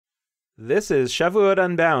This is Shavuot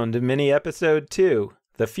Unbound, mini episode 2,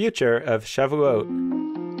 The Future of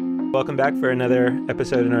Shavuot. Welcome back for another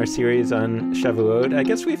episode in our series on Shavuot. I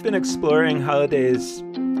guess we've been exploring holidays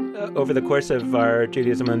over the course of our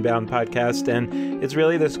Judaism Unbound podcast, and it's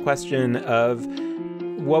really this question of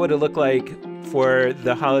what would it look like for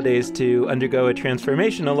the holidays to undergo a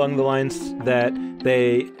transformation along the lines that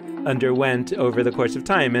they underwent over the course of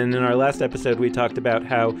time. And in our last episode, we talked about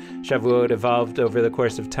how Shavuot evolved over the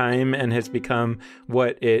course of time and has become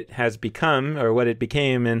what it has become, or what it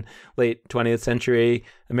became in late 20th century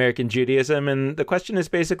American Judaism. And the question is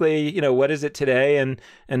basically, what is it today,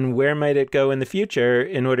 and where might it go in the future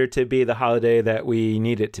in order to be the holiday that we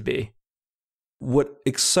need it to be? What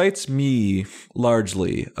excites me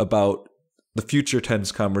largely about the future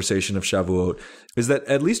tense conversation of Shavuot is that,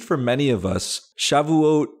 at least for many of us,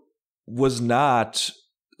 Shavuot was not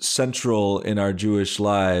central in our Jewish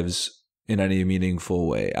lives in any meaningful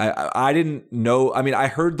way. I didn't know. I mean, I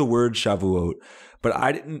heard the word Shavuot, but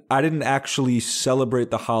I didn't actually celebrate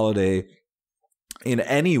the holiday in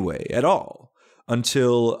any way at all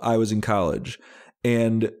until I was in college.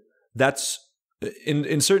 And that's,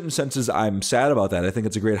 in certain senses, I'm sad about that. I think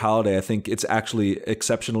it's a great holiday. I think it's actually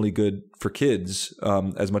exceptionally good for kids,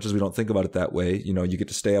 as much as we don't think about it that way. You get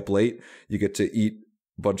to stay up late, you get to eat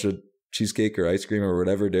a bunch of cheesecake or ice cream or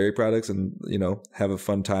whatever dairy products, and have a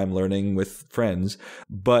fun time learning with friends.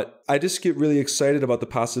 But I just get really excited about the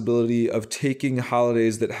possibility of taking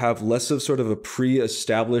holidays that have less of sort of a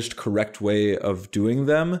pre-established correct way of doing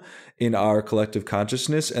them in our collective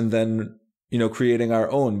consciousness, and then creating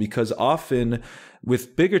our own. Because often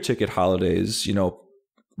with bigger ticket holidays,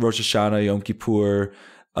 Rosh Hashanah, Yom Kippur,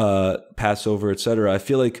 Passover, etc., I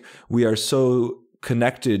feel like we are so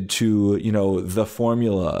connected to, the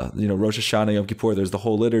formula, Rosh Hashanah, Yom Kippur, there's the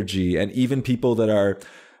whole liturgy. And even people that are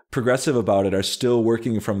progressive about it are still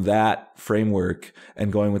working from that framework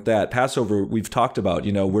and going with that. Passover, we've talked about,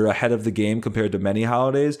 we're ahead of the game compared to many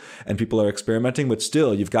holidays, and people are experimenting, but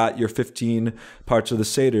still you've got your 15 parts of the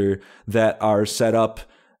Seder that are set up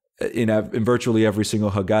in virtually every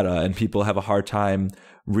single Haggadah, and people have a hard time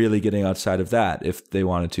really getting outside of that if they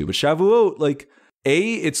wanted to. But Shavuot,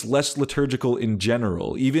 it's less liturgical in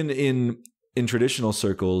general. Even in traditional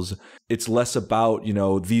circles, it's less about,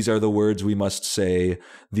 these are the words we must say,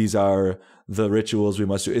 these are the rituals we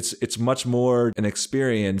must do. It's much more an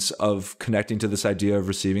experience of connecting to this idea of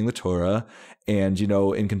receiving the Torah. And,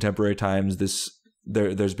 in contemporary times,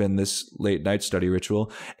 there's been this late night study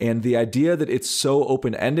ritual. And the idea that it's so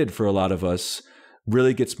open-ended for a lot of us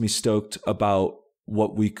really gets me stoked about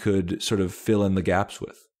what we could sort of fill in the gaps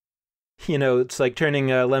with. It's like turning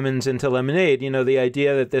lemons into lemonade. The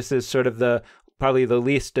idea that this is sort of probably the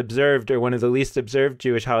least observed, or one of the least observed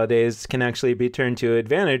Jewish holidays, can actually be turned to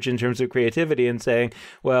advantage in terms of creativity, and saying,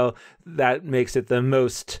 well, that makes it the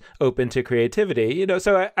most open to creativity.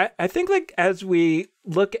 So I think, as we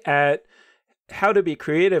look at how to be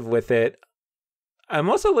creative with it,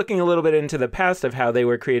 I'm also looking a little bit into the past of how they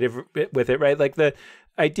were creative with it, right? The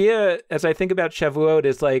idea, as I think about Shavuot,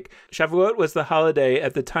 is Shavuot was the holiday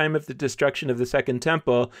at the time of the destruction of the Second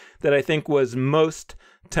Temple that I think was most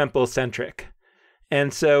temple-centric.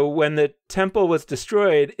 And so when the temple was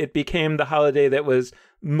destroyed, it became the holiday that was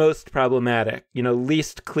most problematic,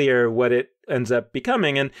 least clear what it ends up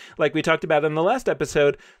becoming. And like we talked about in the last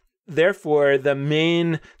episode, therefore, the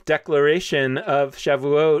main declaration of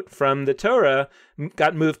Shavuot from the Torah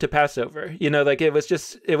got moved to Passover.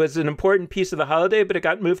 It was an important piece of the holiday, but it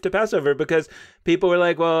got moved to Passover because people were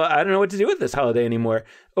like, well, I don't know what to do with this holiday anymore.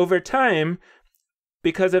 Over time,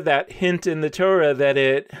 because of that hint in the Torah that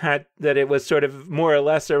it was sort of more or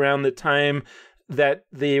less around the time that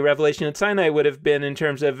the revelation at Sinai would have been in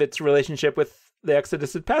terms of its relationship with the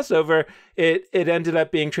Exodus at Passover, it ended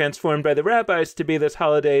up being transformed by the rabbis to be this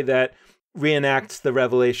holiday that reenacts the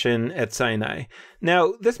revelation at Sinai.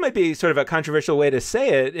 Now, this might be sort of a controversial way to say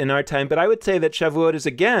it in our time, but I would say that Shavuot is,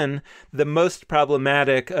 again, the most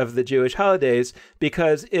problematic of the Jewish holidays,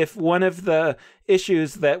 because if one of the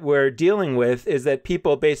issues that we're dealing with is that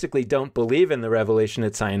people basically don't believe in the revelation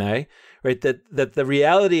at Sinai, right? That the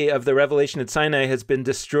reality of the revelation at Sinai has been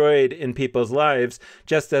destroyed in people's lives,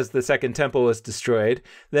 just as the Second Temple was destroyed,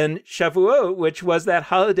 then Shavuot, which was that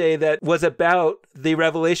holiday that was about the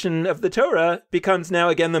revelation of the Torah, becomes now,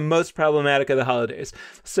 again, the most problematic of the holidays.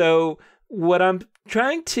 So what I'm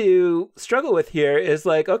trying to struggle with here is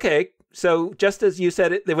okay, so just as you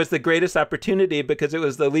said, there was the greatest opportunity because it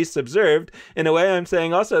was the least observed, in a way I'm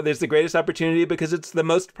saying also there's the greatest opportunity because it's the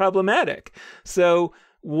most problematic. So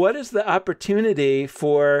what is the opportunity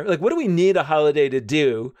for, what do we need a holiday to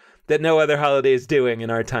do that no other holiday is doing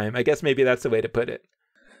in our time? I guess maybe that's the way to put it.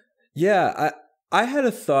 Yeah, I had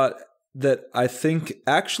a thought that I think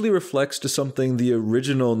actually reflects to something the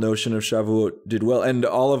original notion of Shavuot did well, and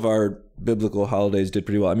all of our biblical holidays did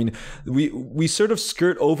pretty well. I mean, we sort of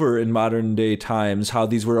skirt over in modern day times how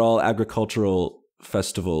these were all agricultural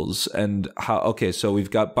festivals, and how, okay, so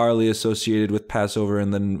we've got barley associated with Passover,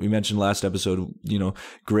 and then we mentioned last episode,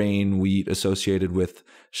 grain, wheat associated with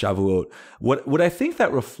Shavuot. What I think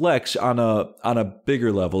that reflects on a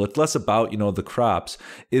bigger level, it's less about, the crops,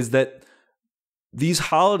 is that these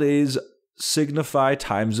holidays signify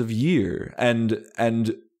times of year, and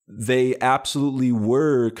they absolutely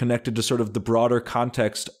were connected to sort of the broader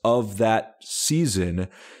context of that season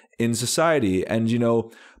in society. And,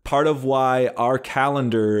 part of why our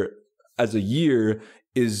calendar as a year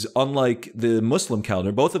is unlike the Muslim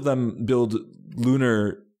calendar. Both of them build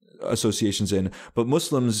lunar associations in, but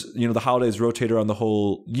Muslims, the holidays rotate around the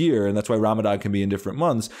whole year, and that's why Ramadan can be in different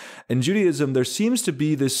months. In Judaism, there seems to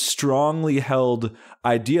be this strongly held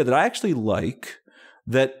idea that I actually like,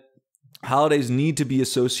 that holidays need to be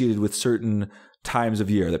associated with certain times of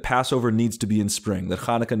year, that Passover needs to be in spring, that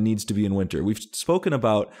Hanukkah needs to be in winter. We've spoken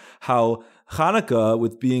about how Hanukkah,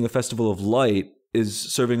 with being a festival of light, is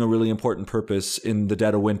serving a really important purpose in the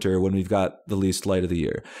dead of winter when we've got the least light of the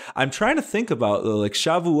year. I'm trying to think about, like,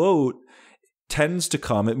 Shavuot tends to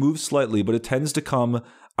come, it moves slightly, but it tends to come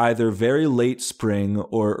either very late spring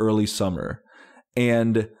or early summer.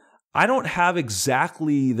 And I don't have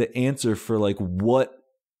exactly the answer for like what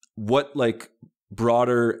like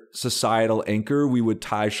broader societal anchor we would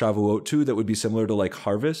tie Shavuot to that would be similar to like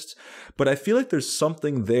harvests. But I feel like there's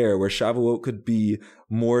something there where Shavuot could be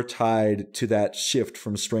more tied to that shift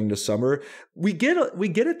from spring to summer. We get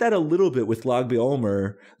at that a little bit with Lag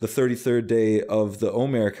BaOmer, the 33rd day of the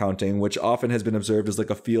Omer counting, which often has been observed as like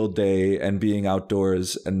a field day and being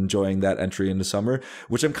outdoors and enjoying that entry into summer,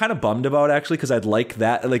 which I'm kind of bummed about actually, because I'd like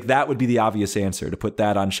that. Like that would be the obvious answer, to put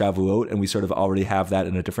that on Shavuot, and we sort of already have that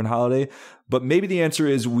in a different holiday. But maybe the answer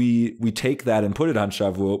is we take that and put it on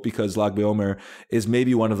Shavuot because Lag BaOmer is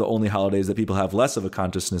maybe one of the only holidays that people have less of a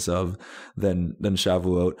consciousness of than Shavuot.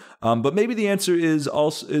 But maybe the answer is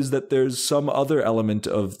that there's some other element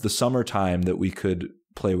of the summertime that we could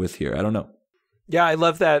play with here. I don't know. Yeah, I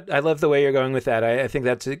love that. I love the way you're going with that. I think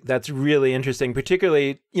that's really interesting.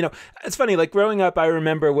 Particularly, it's funny. Like growing up, I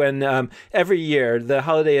remember when every year the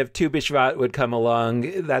holiday of Tu B'Shvat would come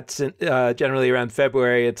along. That's generally around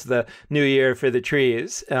February. It's the New Year for the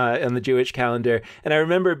trees on the Jewish calendar. And I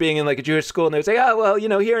remember being in like a Jewish school, and they would say, "Oh, well,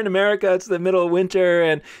 here in America, it's the middle of winter,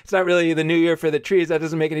 and it's not really the New Year for the trees. That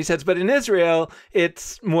doesn't make any sense. But in Israel,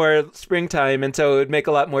 it's more springtime, and so it would make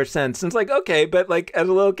a lot more sense." And it's like, okay, but like as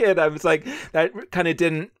a little kid, I was like that kind of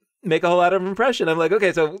didn't make a whole lot of impression. I'm like,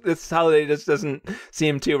 okay, so this holiday just doesn't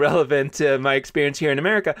seem too relevant to my experience here in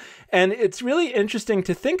America. And it's really interesting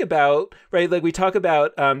to think about, right? Like we talk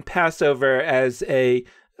about Passover as a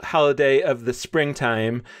holiday of the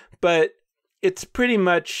springtime, but it's pretty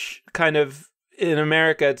much kind of, in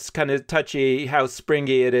America, it's kind of touchy how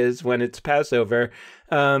springy it is when it's Passover.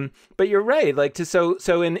 But you're right. Like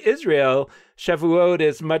so in Israel, Shavuot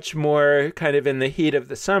is much more kind of in the heat of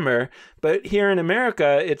the summer, but here in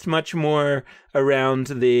America, it's much more around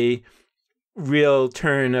the real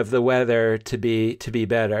turn of the weather to be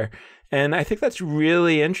better. And I think that's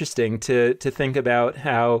really interesting to think about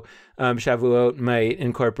how Shavuot might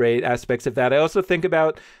incorporate aspects of that. I also think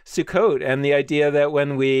about Sukkot and the idea that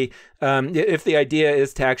when we, if the idea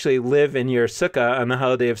is to actually live in your sukkah on the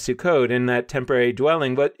holiday of Sukkot, in that temporary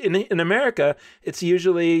dwelling, but in America, it's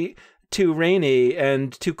usually too rainy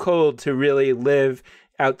and too cold to really live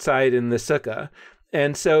outside in the sukkah.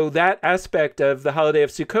 And so that aspect of the holiday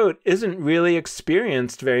of Sukkot isn't really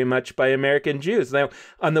experienced very much by American Jews. Now,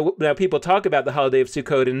 people talk about the holiday of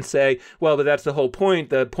Sukkot and say, well, but that's the whole point.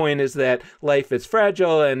 The point is that life is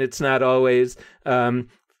fragile and it's not always,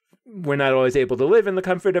 we're not always able to live in the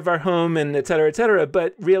comfort of our home, and et cetera, et cetera.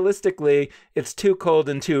 But realistically, it's too cold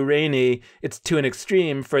and too rainy. It's to an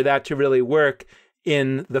extreme for that to really work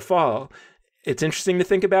in the fall. It's interesting to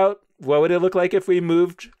think about, what would it look like if we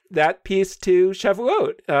moved that piece to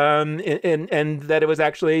Shavuot, and that it was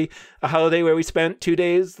actually a holiday where we spent 2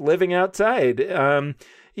 days living outside.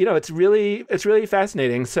 It's really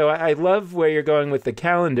fascinating. So I love where you're going with the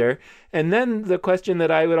calendar. And then the question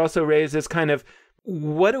that I would also raise is kind of,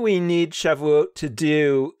 what do we need Shavuot to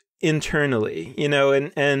do internally?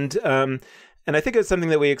 And I think it's something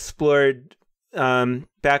that we explored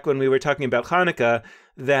back when we were talking about Hanukkah,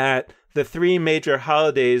 that the three major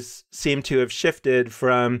holidays seem to have shifted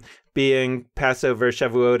from being Passover,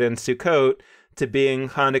 Shavuot, and Sukkot to being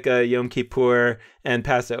Hanukkah, Yom Kippur, and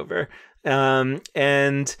Passover.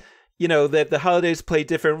 And that the holidays play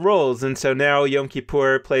different roles. And so now Yom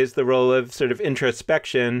Kippur plays the role of sort of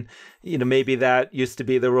introspection. Maybe that used to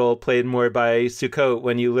be the role played more by Sukkot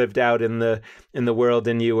when you lived out in the world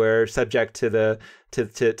and you were subject to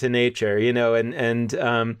to nature,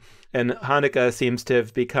 and Hanukkah seems to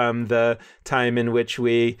have become the time in which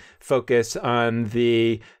we focus on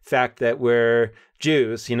the fact that we're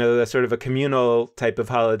Jews, a sort of a communal type of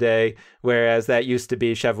holiday, whereas that used to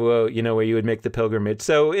be Shavuot, where you would make the pilgrimage.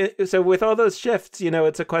 So with all those shifts,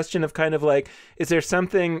 it's a question of kind of like, is there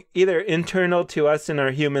something either internal to us in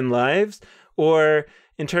our human lives or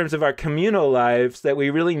in terms of our communal lives that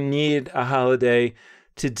we really need a holiday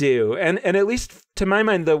to do? And at least to my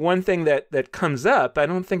mind, the one thing that comes up, I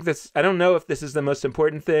don't know if this is the most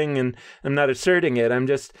important thing, and I'm not asserting it.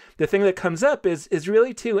 The thing that comes up is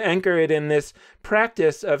really to anchor it in this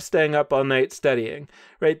practice of staying up all night studying,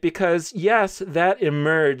 right? Because yes, that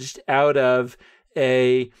emerged out of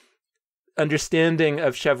a understanding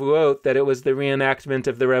of Shavuot, that it was the reenactment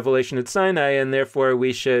of the revelation at Sinai, and therefore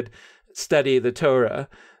we should study the Torah.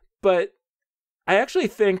 But I actually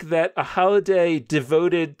think that a holiday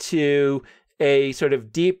devoted to a sort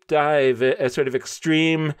of deep dive, a sort of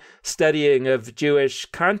extreme studying of Jewish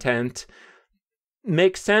content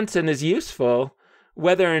makes sense and is useful,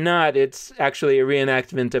 whether or not it's actually a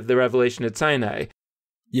reenactment of the revelation at Sinai.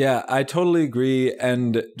 Yeah, I totally agree.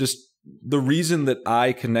 And just the reason that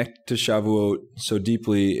I connect to Shavuot so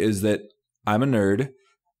deeply is that I'm a nerd,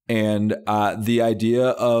 and the idea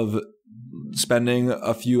of spending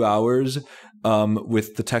a few hours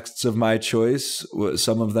with the texts of my choice.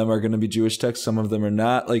 Some of them are going to be Jewish texts, some of them are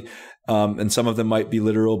not. And some of them might be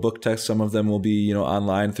literal book texts. Some of them will be,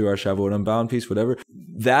 online through our Shavuot Unbound piece, whatever.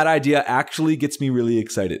 That idea actually gets me really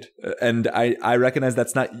excited. And I recognize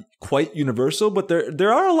that's not quite universal, but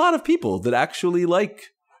there are a lot of people that actually like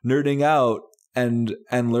nerding out and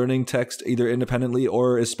learning text either independently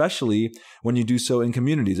or especially when you do so in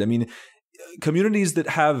communities. I mean, communities that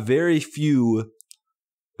have very few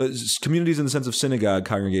communities in the sense of synagogue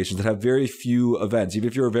congregations that have very few events, even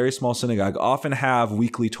if you're a very small synagogue, often have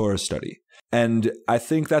weekly Torah study. And I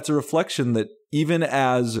think that's a reflection that even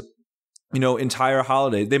as, entire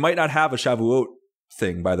holiday, they might not have a Shavuot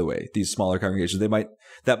thing, by the way, these smaller congregations.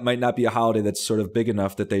 That might not be a holiday that's sort of big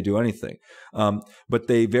enough that they do anything. But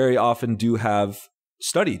they very often do have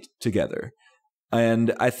study together.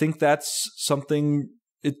 And I think that's something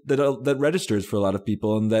that registers for a lot of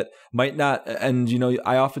people, and that might not. And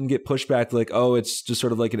I often get pushback like, oh, it's just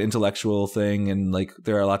sort of like an intellectual thing, and like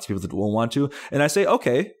there are lots of people that won't want to. And I say,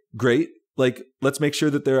 okay, great. Like, let's make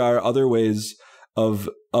sure that there are other ways of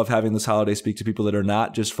having this holiday speak to people that are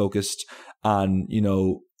not just focused on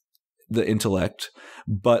the intellect,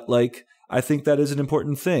 but like, I think that is an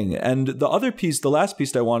important thing. And the last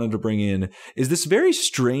piece that I wanted to bring in is this very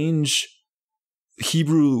strange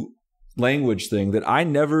Hebrew language thing that I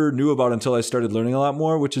never knew about until I started learning a lot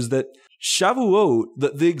more, which is that Shavuot,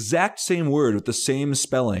 the exact same word with the same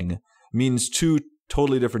spelling, means two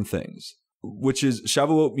totally different things, which is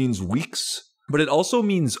Shavuot means weeks, but it also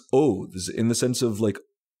means oaths in the sense of like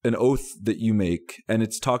an oath that you make, and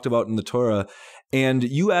it's talked about in the Torah. And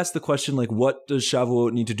you asked the question, like, what does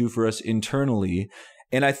Shavuot need to do for us internally?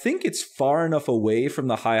 And I think it's far enough away from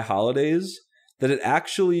the high holidays that it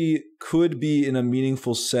actually could be, in a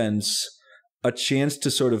meaningful sense, a chance to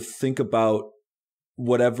sort of think about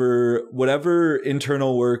whatever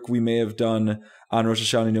internal work we may have done on Rosh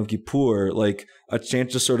Hashanah and Yom Kippur, like a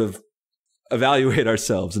chance to sort of evaluate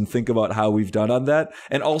ourselves and think about how we've done on that,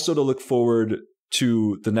 and also to look forward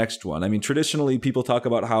to the next one. I mean, traditionally, people talk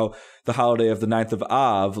about how the holiday of the 9th of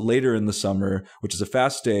Av, later in the summer, which is a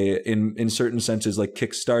fast day, in certain senses, like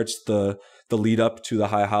kickstarts the lead up to the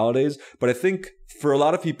high holidays. But I think for a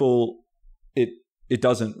lot of people, it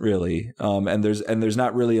doesn't really. And there's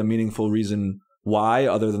not really a meaningful reason why,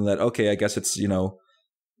 other than that, okay, I guess it's, a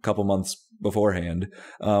couple months beforehand.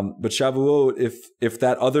 But Shavuot, if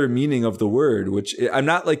that other meaning of the word, which I'm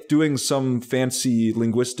not like doing some fancy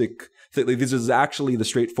linguistic thing, like this is actually the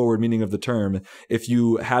straightforward meaning of the term. If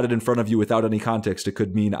you had it in front of you without any context, it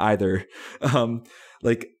could mean either.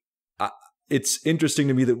 It's interesting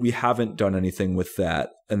to me that we haven't done anything with that,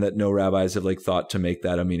 and that no rabbis have like thought to make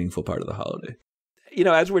that a meaningful part of the holiday.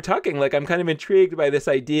 As we're talking, like, I'm kind of intrigued by this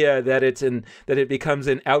idea that it becomes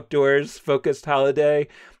an outdoors focused holiday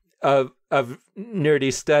of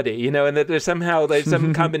nerdy study, and that there's somehow like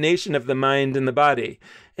some combination of the mind and the body,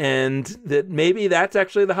 and that maybe that's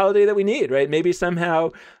actually the holiday that we need, right? Maybe somehow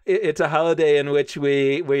it's a holiday in which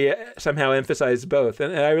we somehow emphasize both,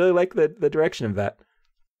 and I really like the direction of that.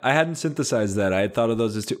 I hadn't synthesized that. I had thought of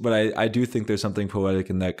those as two, but I do think there's something poetic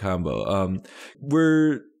in that combo.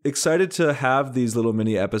 We're excited to have these little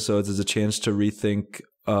mini episodes as a chance to rethink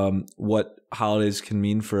what holidays can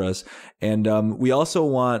mean for us. And we also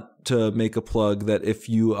want to make a plug that if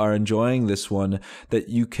you are enjoying this one, that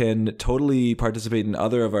you can totally participate in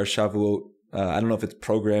other of our Shavuot, I don't know if it's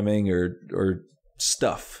programming or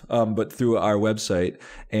stuff, but through our website,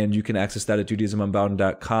 and you can access that at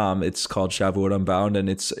JudaismUnbound.com. It's called Shavuot Unbound, and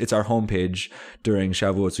it's our homepage during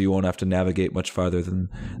Shavuot, so you won't have to navigate much farther than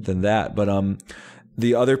that. But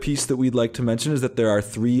the other piece that we'd like to mention is that there are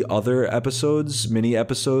 3 other episodes, mini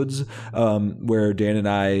episodes, where Dan and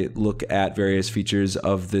I look at various features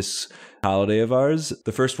of this holiday of ours.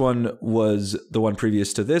 The first one was the one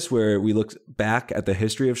previous to this, where we looked back at the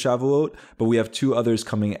history of Shavuot, but we have 2 others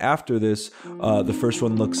coming after this. The first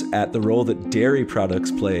one looks at the role that dairy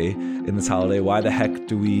products play in this holiday. Why the heck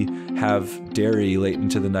do we have dairy late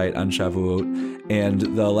into the night on Shavuot? And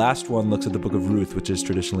the last one looks at the book of Ruth, which is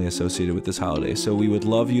traditionally associated with this holiday. So we would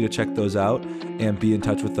love you to check those out and be in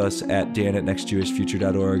touch with us at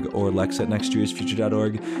dan@nextjewishfuture.org or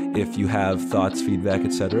lex@nextjewishfuture.org if you have thoughts, feedback,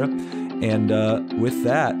 etc. And with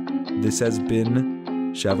that, this has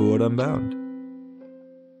been Shavuot Unbound.